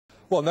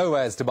Well,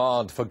 nowhere is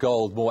demand for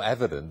gold more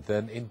evident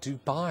than in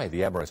Dubai.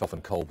 The Emirate,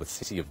 often called the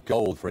City of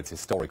Gold for its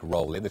historic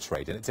role in the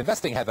trade, and it's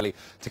investing heavily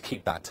to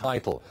keep that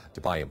title.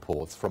 Dubai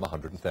imports from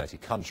 130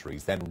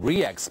 countries, then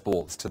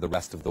re-exports to the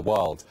rest of the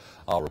world.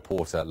 Our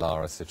reporter,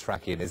 Lara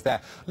Setrakian, is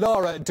there.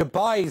 Lara,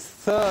 Dubai's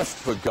thirst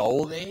for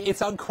gold,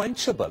 it's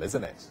unquenchable,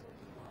 isn't it?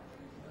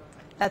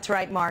 That's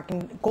right, Mark.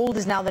 And gold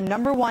is now the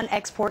 #1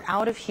 export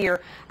out of here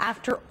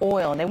after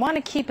oil. And they want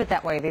to keep it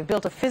that way. They've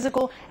built a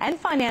physical and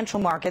financial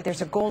market.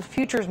 There's a gold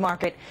futures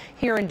market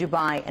here in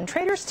Dubai. And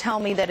traders tell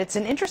me that it's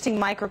an interesting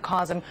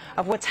microcosm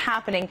of what's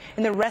happening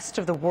in the rest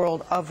of the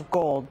world of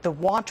gold. The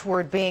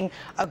watchword being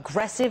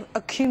aggressive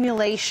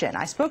accumulation.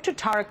 I spoke to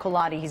Tariq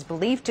Kolati. He's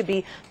believed to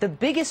be the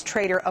biggest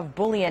trader of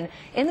bullion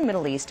in the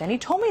Middle East. And he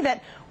told me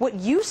that what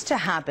used to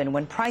happen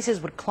when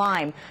prices would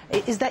climb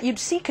is that you'd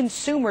see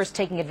consumers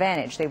taking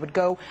advantage. They would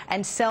go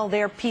and sell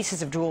their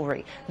pieces of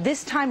jewelry.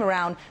 This time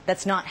around,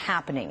 that's not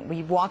happening.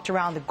 We walked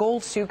around the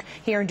gold souk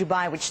here in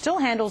Dubai, which still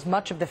handles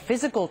much of the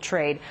physical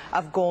trade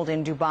of gold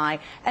in Dubai.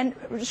 And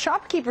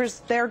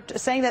shopkeepers, they're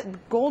saying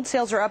that gold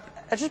sales are up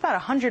just about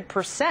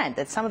 100%,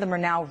 that some of them are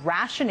now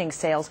rationing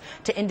sales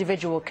to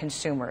individual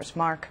consumers.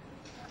 Mark?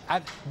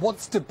 And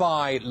what's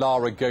Dubai,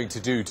 Lara, going to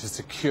do to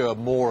secure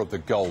more of the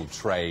gold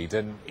trade,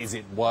 and is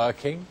it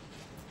working?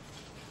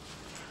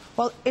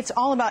 Well, it's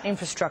all about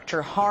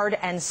infrastructure, hard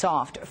and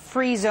soft,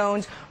 free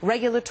zones,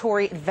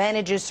 regulatory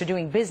advantages to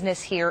doing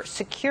business here,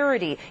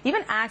 security,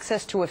 even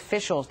access to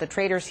officials. The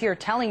traders here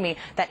telling me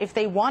that if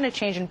they want a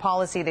change in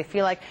policy, they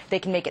feel like they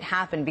can make it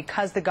happen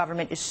because the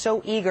government is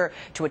so eager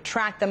to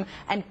attract them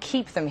and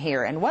keep them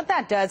here. And what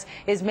that does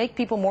is make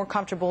people more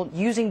comfortable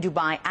using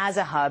Dubai as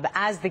a hub,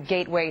 as the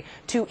gateway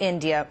to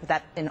India,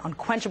 that an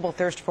unquenchable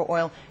thirst for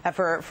oil,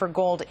 for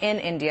gold in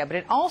India. But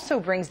it also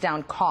brings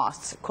down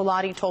costs.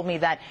 Kolati told me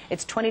that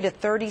it's 20 to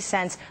 30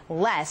 cents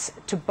less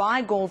to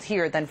buy gold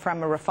here than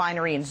from a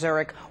refinery in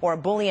Zurich or a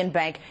bullion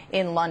bank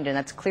in London.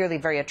 That's clearly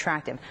very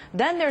attractive.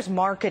 Then there's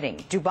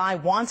marketing.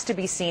 Dubai wants to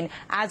be seen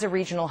as a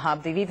regional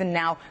hub. They've even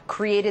now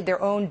created their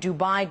own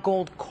Dubai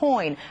gold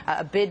coin,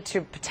 a bid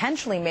to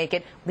potentially make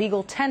it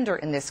legal tender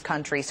in this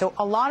country. So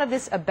a lot of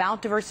this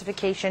about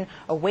diversification,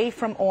 away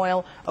from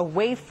oil,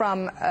 away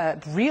from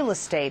real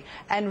estate,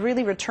 and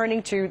really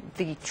returning to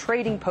the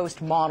trading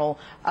post model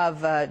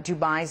of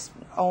Dubai's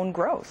own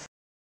growth.